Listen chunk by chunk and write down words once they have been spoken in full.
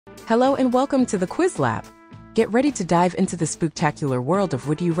Hello and welcome to the Quiz Lab. Get ready to dive into the spooktacular world of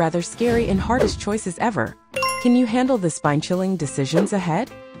would you rather scary and hardest choices ever. Can you handle the spine-chilling decisions ahead?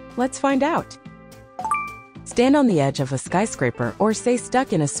 Let's find out. Stand on the edge of a skyscraper or stay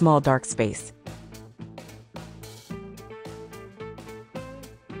stuck in a small dark space.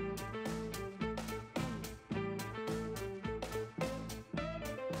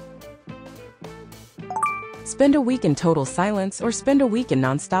 Spend a week in total silence or spend a week in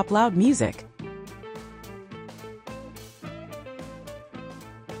non-stop loud music.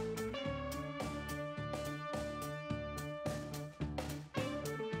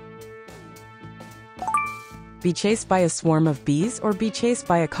 Be chased by a swarm of bees or be chased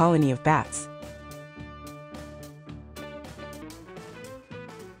by a colony of bats.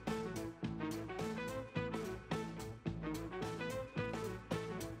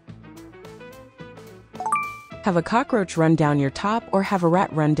 Have a cockroach run down your top or have a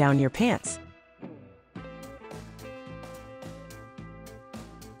rat run down your pants.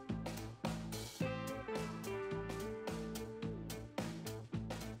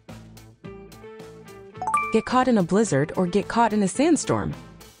 Get caught in a blizzard or get caught in a sandstorm.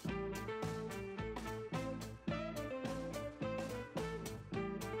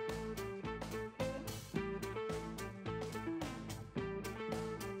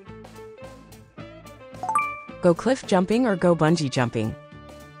 Go cliff jumping or go bungee jumping.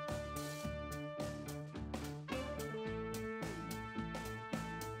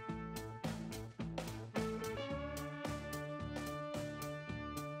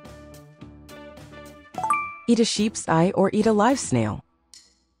 Eat a sheep's eye or eat a live snail.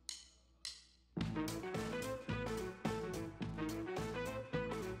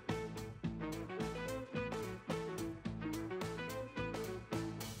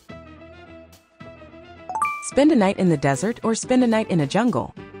 Spend a night in the desert or spend a night in a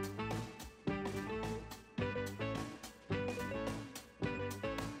jungle.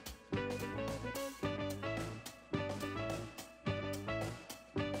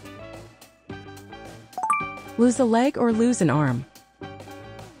 Lose a leg or lose an arm.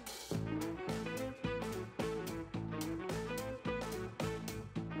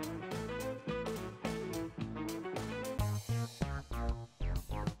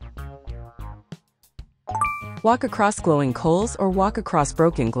 Walk across glowing coals or walk across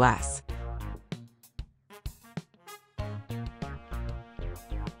broken glass.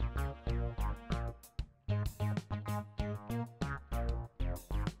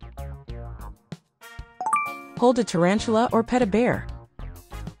 Hold a tarantula or pet a bear.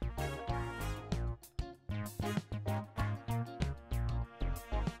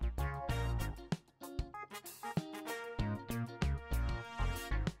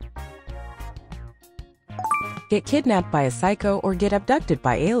 Get kidnapped by a psycho or get abducted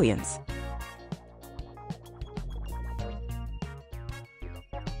by aliens.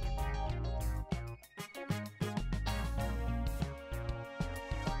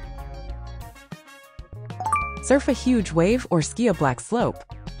 Surf a huge wave or ski a black slope.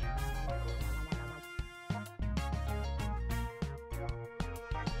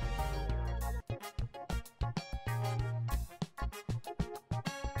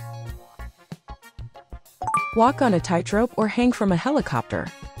 Walk on a tightrope or hang from a helicopter.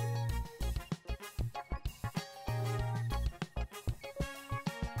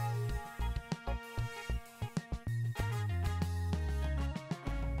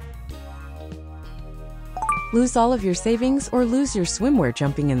 Lose all of your savings or lose your swimwear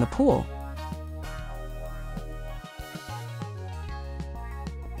jumping in the pool.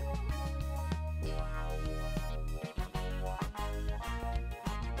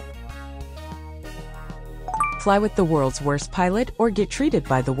 Fly with the world's worst pilot or get treated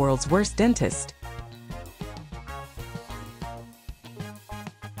by the world's worst dentist.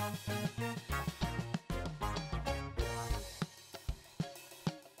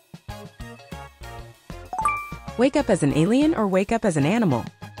 Wake up as an alien or wake up as an animal.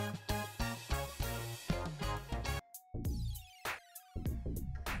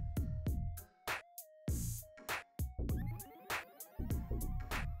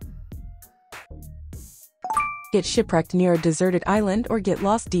 Get shipwrecked near a deserted island or get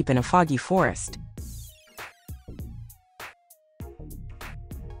lost deep in a foggy forest.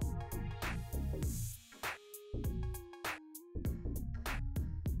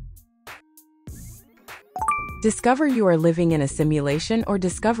 Discover you are living in a simulation or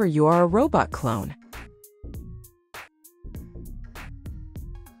discover you are a robot clone.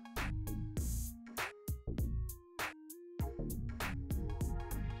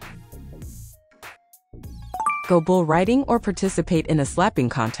 Go bull riding or participate in a slapping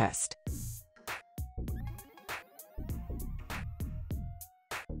contest.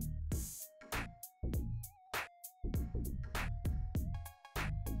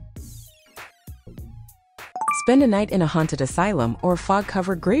 Spend a night in a haunted asylum or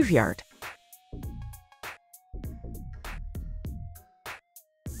fog-covered graveyard.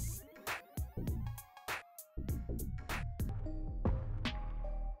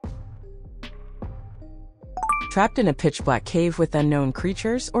 Trapped in a pitch-black cave with unknown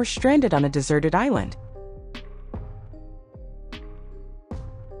creatures or stranded on a deserted island.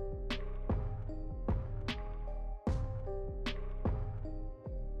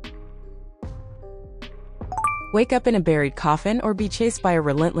 Wake up in a buried coffin or be chased by a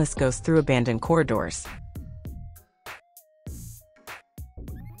relentless ghost through abandoned corridors.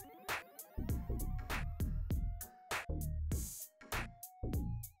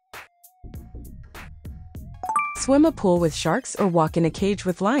 Swim a pool with sharks or walk in a cage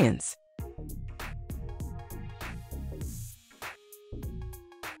with lions.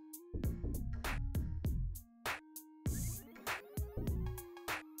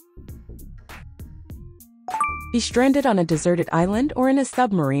 Be stranded on a deserted island or in a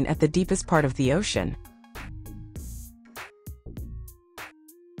submarine at the deepest part of the ocean.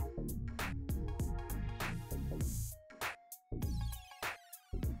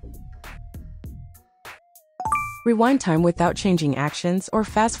 Rewind time without changing actions or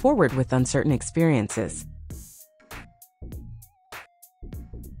fast forward with uncertain experiences.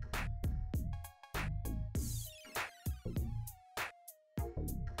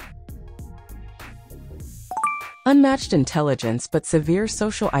 Unmatched intelligence but severe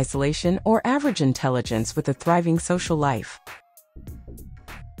social isolation or average intelligence with a thriving social life.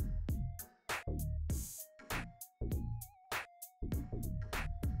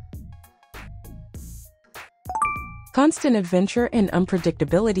 Constant adventure and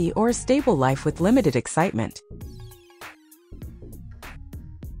unpredictability or a stable life with limited excitement.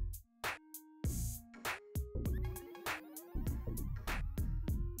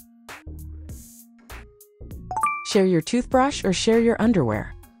 Share your toothbrush or share your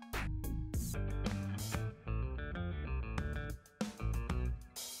underwear.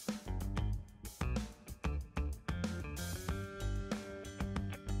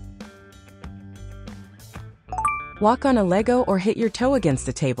 Walk on a Lego or hit your toe against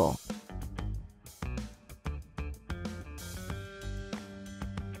a table.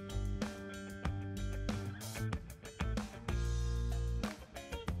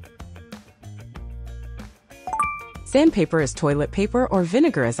 Sandpaper as toilet paper or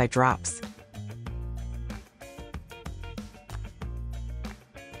vinegar as eye drops.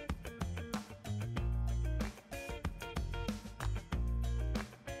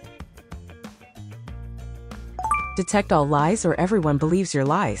 Detect all lies or everyone believes your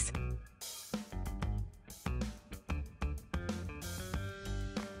lies.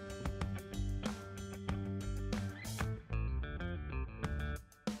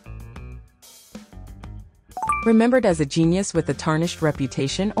 Remembered as a genius with a tarnished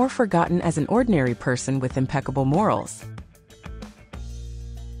reputation or forgotten as an ordinary person with impeccable morals.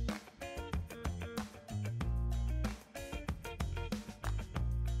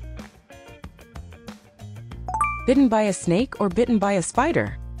 Bitten by a snake or bitten by a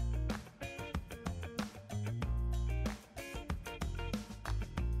spider.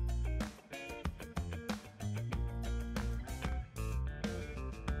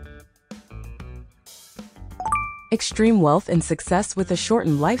 Extreme wealth and success with a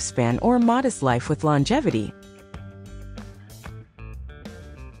shortened lifespan or a modest life with longevity.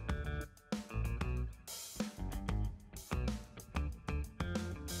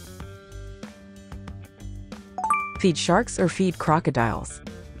 Feed sharks or feed crocodiles.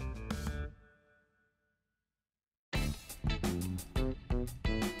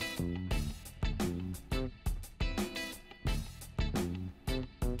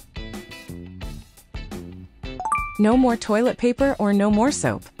 No more toilet paper or no more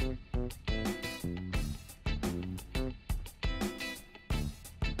soap.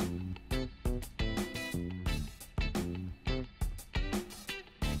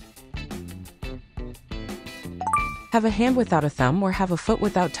 Have a hand without a thumb or have a foot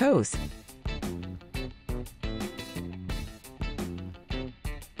without toes.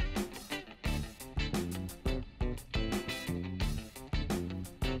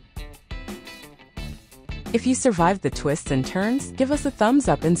 If you survived the twists and turns, give us a thumbs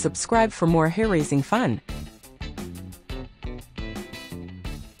up and subscribe for more hair-raising fun.